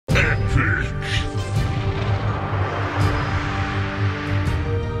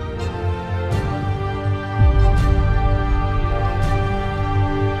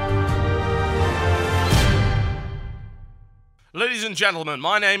and gentlemen,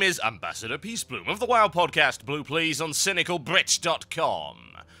 my name is Ambassador Peacebloom of the WoW podcast, Blue Please on CynicalBrit.com.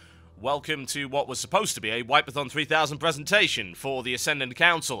 Welcome to what was supposed to be a Wipeathon 3000 presentation for the Ascendant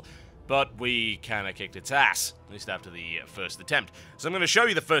Council, but we kinda kicked its ass, at least after the first attempt. So I'm going to show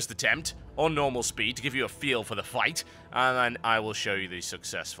you the first attempt on normal speed to give you a feel for the fight, and then I will show you the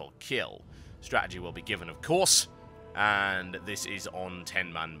successful kill. Strategy will be given, of course, and this is on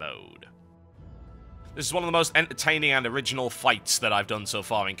 10-man mode. This is one of the most entertaining and original fights that I've done so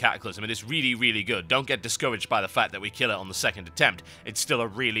far in Cataclysm. It is really, really good. Don't get discouraged by the fact that we kill it on the second attempt. It's still a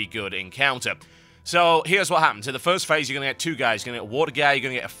really good encounter. So, here's what happens. In the first phase, you're going to get two guys. You're going to get a water guy, you're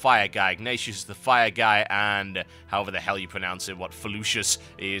going to get a fire guy. Ignatius is the fire guy, and however the hell you pronounce it, Felucius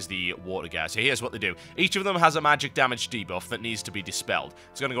is the water guy. So here's what they do. Each of them has a magic damage debuff that needs to be dispelled.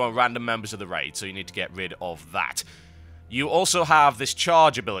 It's going to go on random members of the raid, so you need to get rid of that. You also have this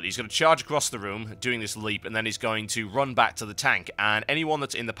charge ability. He's going to charge across the room, doing this leap, and then he's going to run back to the tank, and anyone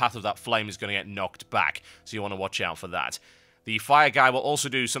that's in the path of that flame is going to get knocked back, so you want to watch out for that. The fire guy will also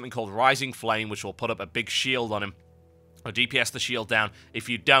do something called Rising Flame, which will put up a big shield on him, or DPS the shield down. If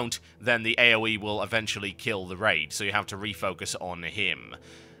you don't, then the AoE will eventually kill the raid, so you have to refocus on him.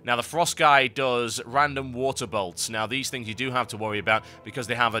 Now, the Frost guy does random water bolts. Now, these things you do have to worry about because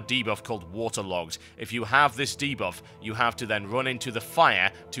they have a debuff called Waterlogged. If you have this debuff, you have to then run into the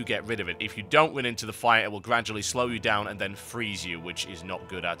fire to get rid of it. If you don't run into the fire, it will gradually slow you down and then freeze you, which is not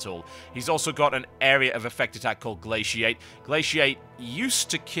good at all. He's also got an area of effect attack called Glaciate. Glaciate used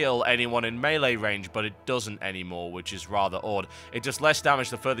to kill anyone in melee range, but it doesn't anymore, which is rather odd. It does less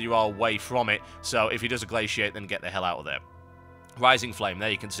damage the further you are away from it, so if he does a Glaciate, then get the hell out of there. Rising Flame,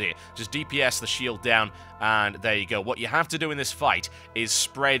 there you can see it. Just DPS the shield down, and there you go. What you have to do in this fight is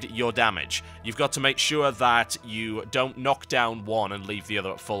spread your damage. You've got to make sure that you don't knock down one and leave the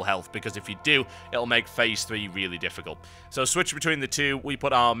other at full health, because if you do, it'll make Phase 3 really difficult. So switch between the two. We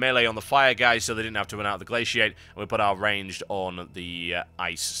put our melee on the fire guy so they didn't have to run out of the Glaciate, and we put our ranged on the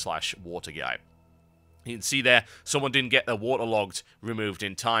ice/water guy. You can see there, someone didn't get their waterlogged removed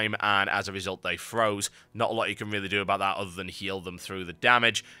in time, and as a result, they froze. Not a lot you can really do about that other than heal them through the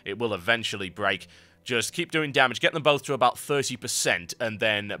damage. It will eventually break. Just keep doing damage, get them both to about 30%, and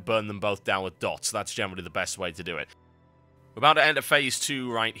then burn them both down with dots. That's generally the best way to do it. We're about to enter Phase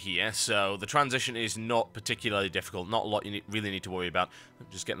 2 right here, so the transition is not particularly difficult. Not a lot you really need to worry about.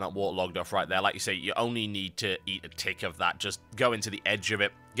 Just getting that waterlogged off right there. Like you say, you only need to eat a tick of that. Just go into the edge of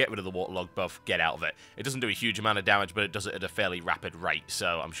it, get rid of the waterlogged buff, get out of it. It doesn't do a huge amount of damage, but it does it at a fairly rapid rate,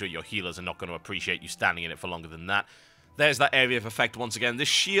 so I'm sure your healers are not going to appreciate you standing in it for longer than that. There's that area of effect once again. This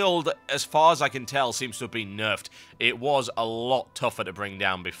shield, as far as I can tell, seems to have been nerfed. It was a lot tougher to bring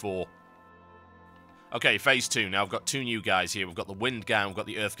down before. Okay, Phase 2. Now, I've got two new guys here. We've got the Wind guy and we've got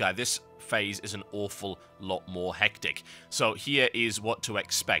the Earth guy. This phase is an awful lot more hectic. So, here is what to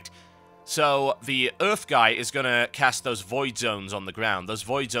expect. So, the Earth guy is going to cast those Void Zones on the ground. Those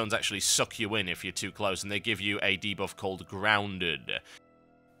Void Zones actually suck you in if you're too close, and they give you a debuff called Grounded.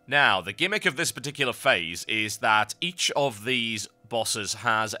 Now, the gimmick of this particular phase is that each of these bosses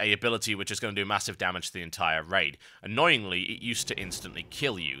has a ability which is going to do massive damage to the entire raid. Annoyingly, it used to instantly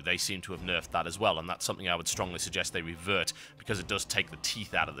kill you. They seem to have nerfed that as well, and that's something I would strongly suggest they revert, because it does take the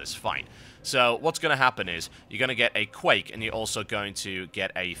teeth out of this fight. So, what's going to happen is, you're going to get a Quake, and you're also going to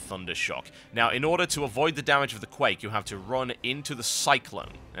get a Thunder Shock. Now, in order to avoid the damage of the Quake, you have to run into the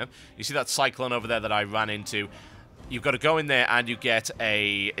Cyclone. Yeah? You see that Cyclone over there that I ran into? You've got to go in there and you get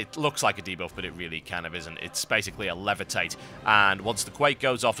a... It looks like a debuff, but it really kind of isn't. It's basically a Levitate. And once the Quake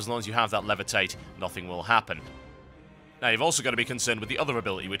goes off, as long as you have that Levitate, nothing will happen. Now, you've also got to be concerned with the other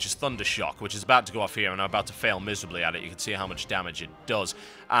ability, which is Thunder Shock, which is about to go off here, and I'm about to fail miserably at it. You can see how much damage it does.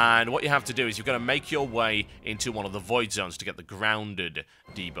 And what you have to do is you've got to make your way into one of the Void Zones to get the Grounded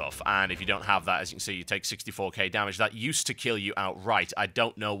debuff. And if you don't have that, as you can see, you take 64k damage. That used to kill you outright. I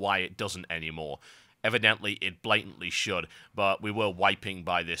don't know why it doesn't anymore. Evidently, it blatantly should, but we were wiping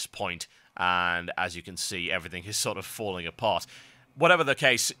by this point, and as you can see, everything is sort of falling apart. Whatever the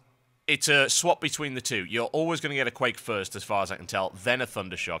case, it's a swap between the two. You're always going to get a Quake first, as far as I can tell, then a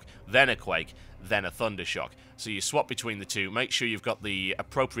Thunder Shock, then a Quake, then a Thunder Shock. So you swap between the two, make sure you've got the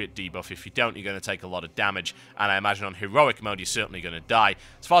appropriate debuff. If you don't, you're going to take a lot of damage, and I imagine on Heroic mode, you're certainly going to die.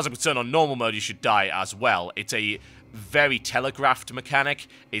 As far as I'm concerned, on Normal mode, you should die as well. It's a very telegraphed mechanic.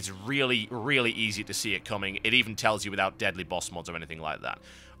 It's really, really easy to see it coming. It even tells you without deadly boss mods or anything like that.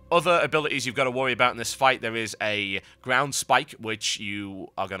 Other abilities you've got to worry about in this fight, there is a ground spike, which you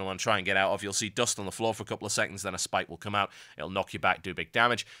are going to want to try and get out of. You'll see dust on the floor for a couple of seconds, then a spike will come out. It'll knock you back, do big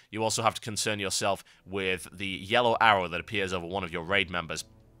damage. You also have to concern yourself with the yellow arrow that appears over one of your raid members.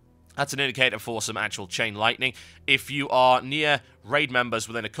 That's an indicator for some actual chain lightning. If you are near raid members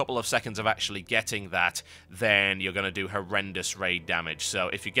within a couple of seconds of actually getting that, then you're going to do horrendous raid damage. So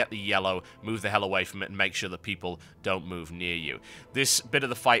if you get the yellow, move the hell away from it and make sure that people don't move near you. This bit of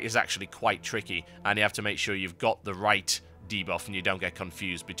the fight is actually quite tricky, and you have to make sure you've got the right debuff and you don't get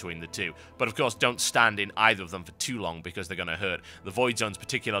confused between the two. But of course, don't stand in either of them for too long because they're going to hurt. The Void Zones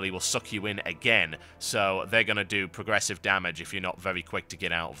particularly will suck you in again, so they're going to do progressive damage if you're not very quick to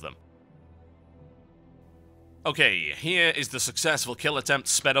get out of them. Okay, here is the successful kill attempt,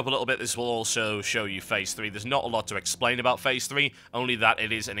 sped up a little bit. This will also show you Phase 3. There's not a lot to explain about Phase 3, only that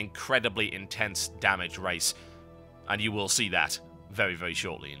it is an incredibly intense damage race, and you will see that very, very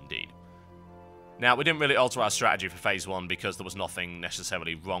shortly indeed. Now, we didn't really alter our strategy for Phase 1 because there was nothing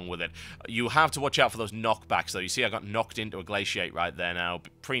necessarily wrong with it. You have to watch out for those knockbacks, though. You see I got knocked into a glaciate right there now.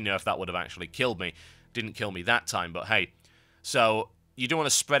 Pre-nerf, that would have actually killed me. Didn't kill me that time, but hey. So you do want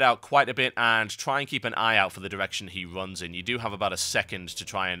to spread out quite a bit and try and keep an eye out for the direction he runs in. You do have about a second to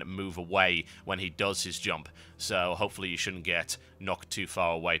try and move away when he does his jump, so hopefully you shouldn't get knocked too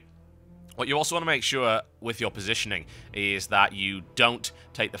far away. What you also want to make sure with your positioning is that you don't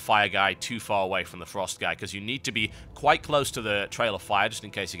take the fire guy too far away from the frost guy, because you need to be quite close to the trail of fire just in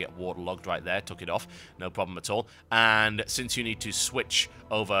case you get waterlogged right there. Took it off, no problem at all. And since you need to switch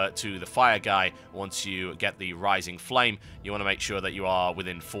over to the fire guy once you get the rising flame, you want to make sure that you are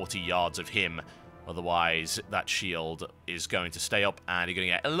within 40 yards of him. Otherwise, that shield is going to stay up, and you're going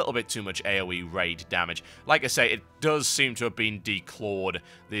to get a little bit too much AoE raid damage. Like I say, it does seem to have been declawed.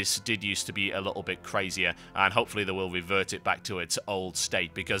 This did used to be a little bit crazier, and hopefully they will revert it back to its old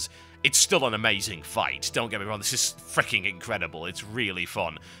state, because it's still an amazing fight. Don't get me wrong, this is freaking incredible. It's really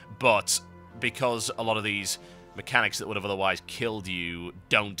fun. But because a lot of these mechanics that would have otherwise killed you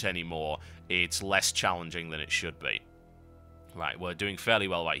don't anymore, it's less challenging than it should be. Right, we're doing fairly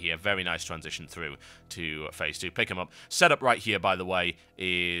well right here. Very nice transition through to Phase 2. Pick him up. Setup right here, by the way,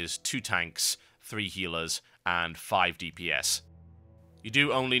 is 2 tanks, 3 healers, and 5 DPS. You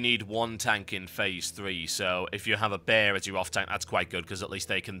do only need 1 tank in Phase 3, so if you have a bear as your off tank, that's quite good, because at least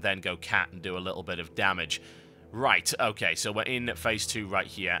they can then go cat and do a little bit of damage. Right, okay, so we're in Phase 2 right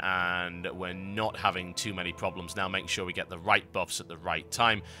here, and we're not having too many problems now, making sure we get the right buffs at the right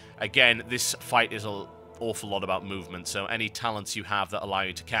time. Again, this fight is an awful lot about movement, so any talents you have that allow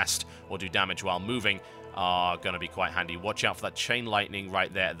you to cast or do damage while moving are going to be quite handy. Watch out for that chain lightning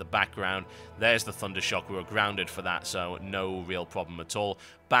right there at the background. There's the thunder shock. We were grounded for that, so no real problem at all.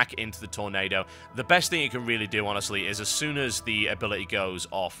 Back into the tornado. The best thing you can really do, honestly, is as soon as the ability goes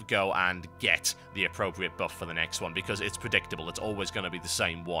off, go and get the appropriate buff for the next one, because it's predictable. It's always going to be the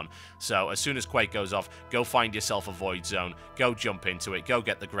same one. So as soon as Quake goes off, go find yourself a void zone, go jump into it, go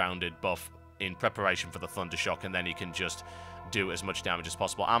get the grounded buff in preparation for the thunder shock, and then you can just do as much damage as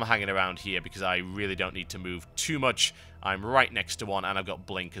possible. I'm hanging around here because I really don't need to move too much. I'm right next to one, and I've got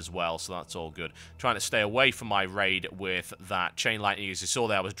blink as well, so that's all good. Trying to stay away from my raid with that chain lightning. As you saw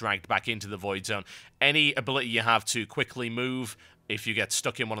there, I was dragged back into the void zone. Any ability you have to quickly move if you get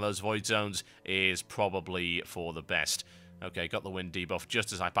stuck in one of those void zones is probably for the best. Okay, got the wind debuff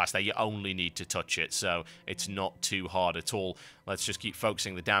just as I passed there. You only need to touch it, so it's not too hard at all. Let's just keep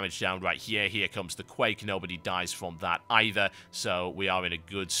focusing the damage down right here. Here comes the Quake. Nobody dies from that either, so we are in a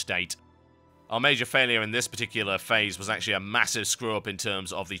good state. Our major failure in this particular phase was actually a massive screw-up in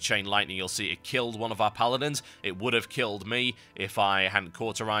terms of the chain lightning. You'll see it killed one of our paladins. It would have killed me if I hadn't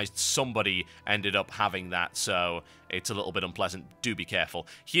cauterized. Somebody ended up having that, so it's a little bit unpleasant. Do be careful.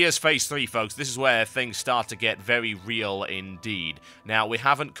 Here's Phase 3, folks. This is where things start to get very real indeed. Now, we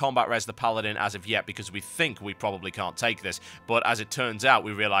haven't combat res the paladin as of yet because we think we probably can't take this, but as it turns out,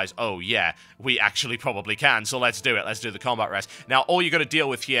 we realize, oh yeah, we actually probably can, so let's do it. Let's do the combat res. Now, all you've got to deal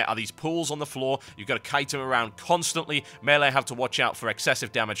with here are these pools on the floor. You've got to kite them around constantly. Melee have to watch out for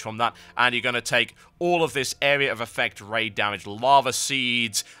excessive damage from that, and you're going to take all of this area of effect raid damage, lava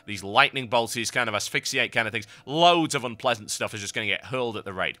seeds, these lightning bolts, these kind of asphyxiate kind of things. Loads of unpleasant stuff is just going to get hurled at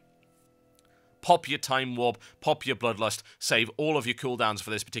the raid. Pop your Time Warp, pop your Bloodlust, save all of your cooldowns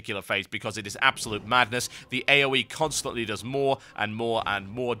for this particular phase because it is absolute madness. The AoE constantly does more and more and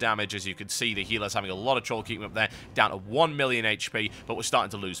more damage. As you can see, the healer's having a lot of trouble keeping up there, down to 1 million HP, but we're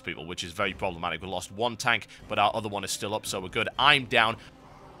starting to lose people, which is very problematic. We lost one tank, but our other one is still up, so we're good. I'm down.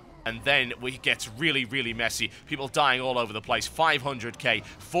 And then it gets really, really messy. People dying all over the place. 500k,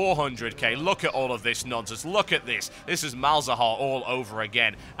 400k. Look at all of this nonsense. Look at this. This is Malzahar all over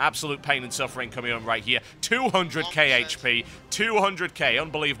again. Absolute pain and suffering coming on right here. 200k HP, 200k,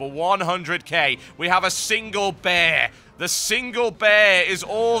 unbelievable. 100k. We have a single bear. The single bear is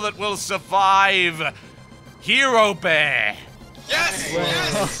all that will survive. Hero bear. Yes!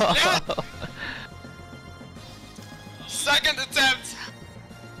 Yes! Yes! Second attempt!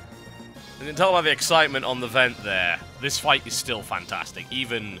 You can tell by the excitement on the vent there. This fight is still fantastic.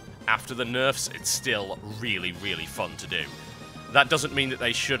 Even after the nerfs, it's still really, really fun to do. That doesn't mean that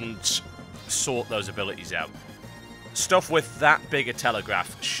they shouldn't sort those abilities out. Stuff with that big a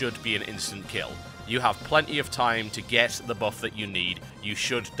telegraph should be an instant kill. You have plenty of time to get the buff that you need. You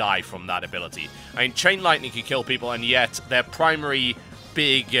should die from that ability. I mean, Chain Lightning can kill people, and yet their primary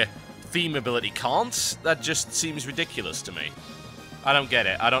big theme ability can't? That just seems ridiculous to me. I don't get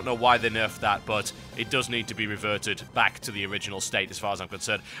it. I don't know why they nerfed that, but it does need to be reverted back to the original state as far as I'm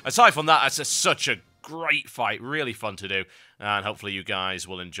concerned. Aside from that, it's just such a great fight. Really fun to do, and hopefully you guys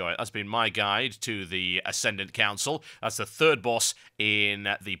will enjoy it. That's been my guide to the Ascendant Council. That's the third boss in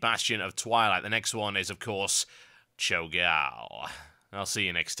the Bastion of Twilight. The next one is, of course, Cho'Gall. I'll see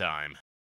you next time.